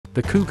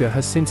The Cougar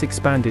has since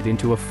expanded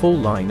into a full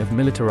line of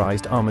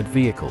militarized armored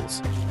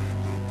vehicles.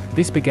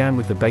 This began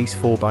with the base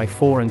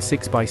 4x4 and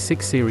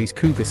 6x6 series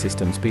Cougar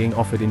systems being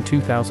offered in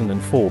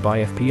 2004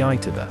 by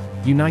FPI to the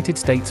United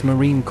States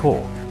Marine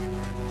Corps.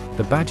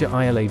 The Badger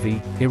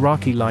ILAV,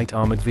 Iraqi Light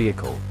Armored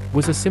Vehicle,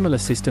 was a similar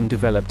system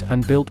developed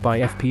and built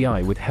by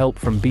FPI with help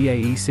from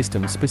BAE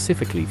Systems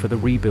specifically for the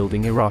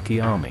rebuilding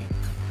Iraqi Army.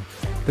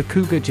 The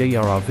Cougar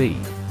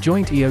JERRV,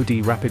 Joint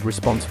EOD Rapid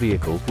Response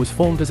Vehicle, was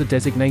formed as a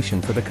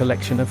designation for the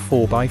collection of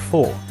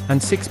 4x4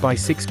 and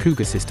 6x6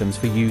 Cougar systems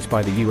for use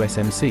by the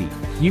USMC,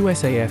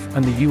 USAF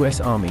and the US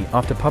Army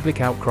after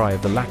public outcry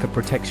of the lack of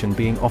protection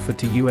being offered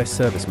to US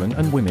servicemen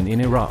and women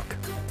in Iraq.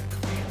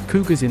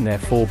 Cougars in their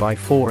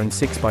 4x4 and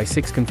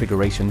 6x6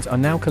 configurations are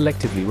now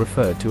collectively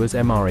referred to as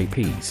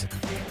MRAPs.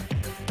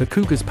 The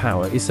Cougar's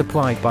power is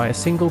supplied by a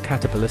single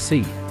Caterpillar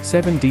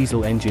C7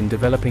 diesel engine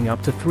developing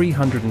up to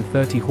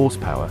 330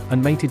 horsepower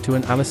and mated to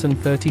an Allison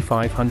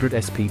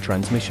 3500 SP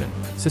transmission.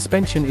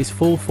 Suspension is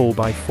full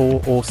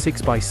 4x4 or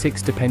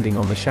 6x6 depending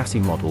on the chassis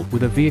model,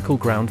 with a vehicle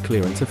ground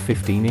clearance of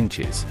 15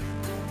 inches.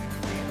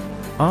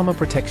 Armor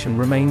protection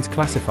remains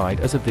classified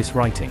as of this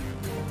writing.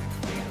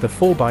 The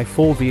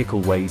 4x4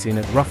 vehicle weighs in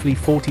at roughly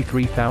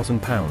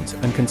 43,000 pounds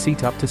and can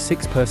seat up to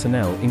 6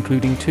 personnel,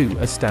 including 2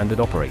 as standard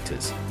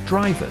operators,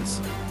 drivers.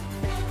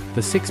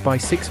 The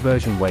 6x6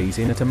 version weighs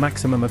in at a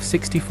maximum of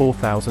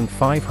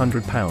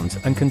 64,500 pounds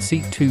and can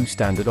seat 2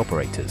 standard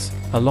operators,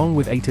 along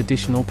with 8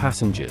 additional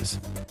passengers.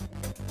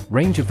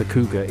 Range of the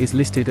Cougar is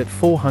listed at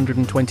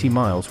 420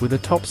 miles with a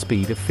top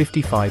speed of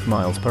 55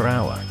 miles per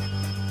hour.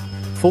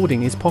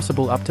 Fording is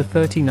possible up to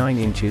 39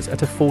 inches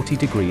at a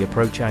 40-degree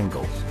approach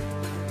angle.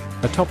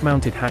 A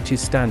top-mounted hatch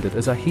is standard,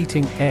 as are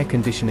heating, air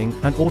conditioning,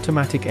 and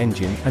automatic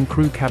engine and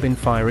crew cabin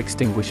fire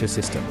extinguisher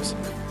systems.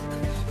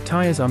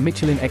 Tires are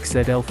Michelin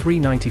XZL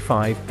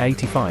 395,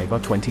 85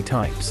 R20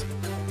 types.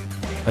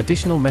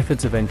 Additional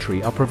methods of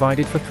entry are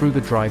provided for through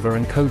the driver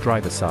and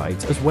co-driver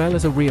sides, as well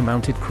as a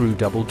rear-mounted crew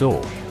double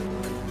door.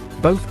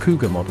 Both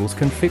Cougar models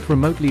can fit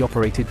remotely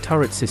operated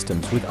turret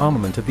systems with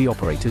armament of the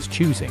operator's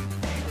choosing.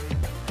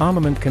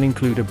 Armament can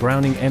include a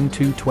Browning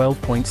M2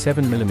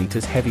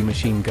 12.7mm heavy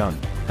machine gun,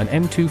 an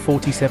M2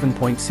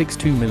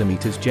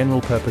 47.62mm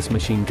general-purpose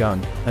machine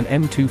gun, an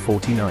M2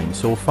 49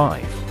 SAW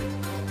 5.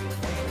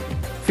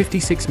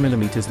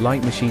 56mm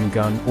light machine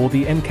gun, or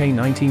the MK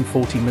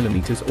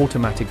 1940mm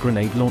automatic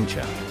grenade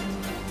launcher.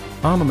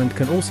 Armament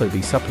can also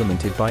be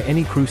supplemented by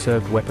any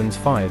crew-served weapons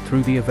fired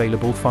through the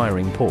available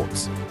firing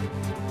ports.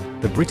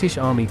 The British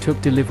Army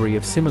took delivery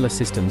of similar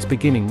systems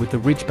beginning with the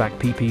Ridgeback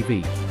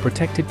PPV,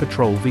 Protected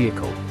Patrol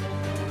Vehicle.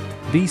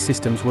 These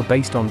systems were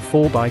based on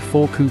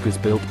 4x4 Cougars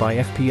built by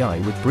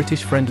FPI with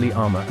British-friendly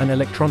armor and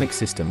electronic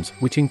systems,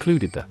 which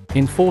included the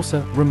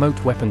Enforcer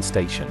remote weapon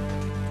station.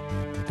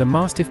 The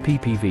Mastiff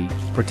PPV,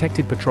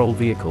 Protected Patrol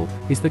Vehicle,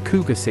 is the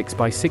Cougar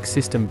 6x6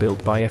 system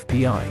built by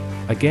FPI,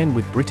 again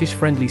with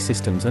British-friendly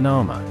systems and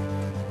armor.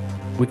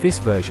 With this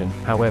version,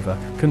 however,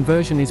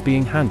 conversion is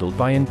being handled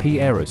by NP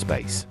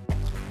Aerospace.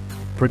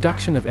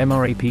 Production of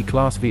MRAP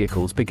class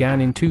vehicles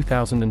began in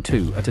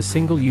 2002 at a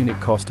single unit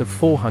cost of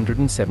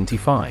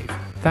 $475,000,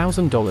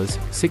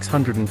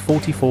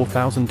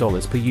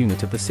 $644,000 per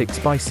unit of the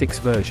 6x6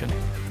 version.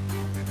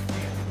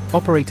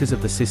 Operators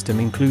of the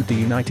system include the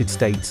United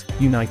States,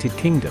 United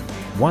Kingdom,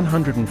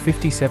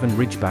 157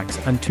 Ridgebacks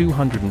and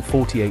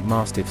 248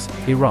 Mastiffs,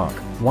 Iraq,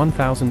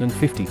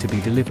 1,050 to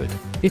be delivered,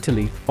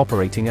 Italy,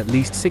 operating at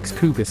least 6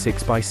 Cougar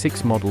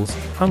 6x6 models,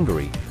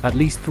 Hungary, at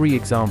least 3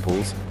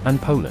 examples,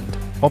 and Poland,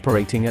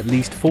 operating at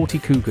least 40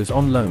 Cougars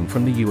on loan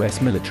from the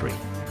US military.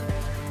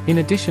 In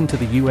addition to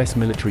the US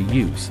military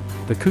use,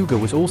 the Cougar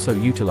was also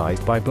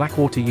utilized by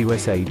Blackwater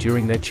USA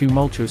during their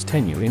tumultuous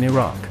tenure in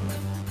Iraq.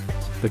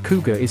 The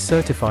Cougar is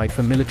certified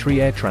for military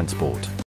air transport.